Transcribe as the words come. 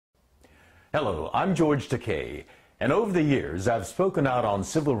Hello, I'm George Takei, and over the years I've spoken out on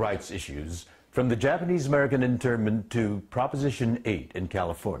civil rights issues from the Japanese-American internment to Proposition 8 in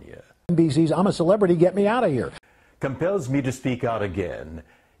California. NBC's I'm a Celebrity, Get Me Out of Here compels me to speak out again,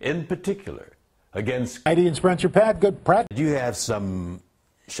 in particular, against Heidi and Spencer Pratt. Pratt. You have some,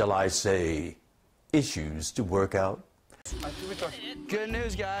 shall I say, issues to work out? Good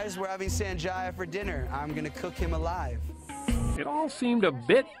news, guys. We're having Sanjaya for dinner. I'm gonna cook him alive. It all seemed a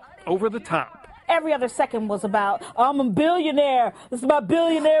bit over the top. Every other second was about, I'm a billionaire. This is my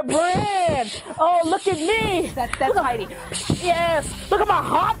billionaire brand. Oh, look at me. That's Heidi. Yes. Look at my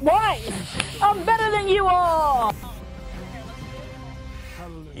hot wife. I'm better than you all.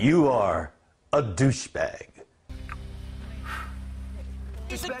 You are a douchebag.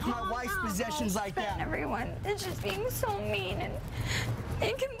 Respect my wife's possessions like that. Everyone is just being so mean, and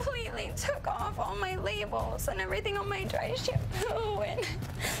it completely took off all my labels and everything on my dry shampoo. And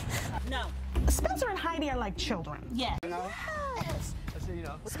no, Spencer and Heidi are like children. yes.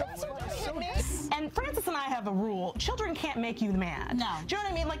 And Francis and I have a rule: children can't make you mad. No. Do you know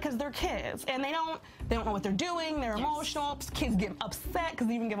what I mean? Like, because they're kids and they don't know what they're doing. They're emotional. Kids get upset because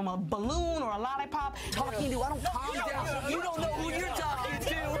they even give them a balloon or a lollipop. Talking to, I don't calm down. You don't know who you're talking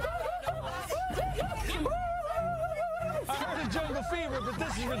to. I heard a jungle fever, but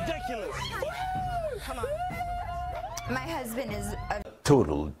this is ridiculous. Come on. My husband is a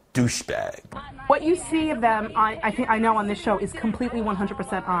Total douchebag. What you see of them, I know on this show, is completely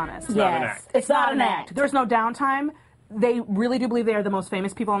 100% honest. Yes. It's not an act. There's no downtime. They really do believe they are the most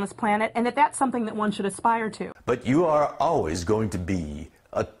famous people on this planet, and that's something that one should aspire to. But you are always going to be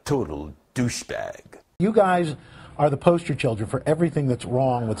a total douchebag. You guys are the poster children for everything that's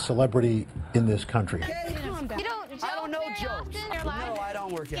wrong with celebrity in this country. You don't I don't know jokes. No, I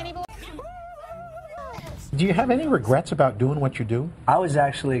don't work out. Do you have any regrets about doing what you do? I was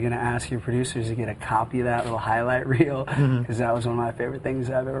actually going to ask your producers to get a copy of that little highlight reel, because that was one of my favorite things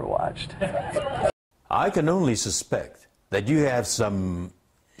I've ever watched. I can only suspect that you have some,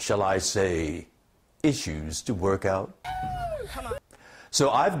 shall I say, issues to work out. So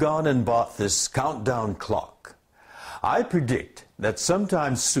I've gone and bought this countdown clock. I predict that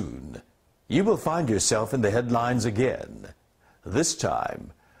sometime soon you will find yourself in the headlines again, this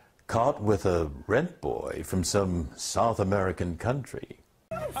time caught with a rent boy from some South American country.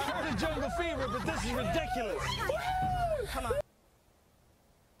 I heard a jungle fever, but this is ridiculous.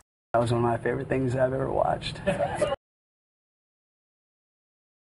 That was one of my favorite things I've ever watched.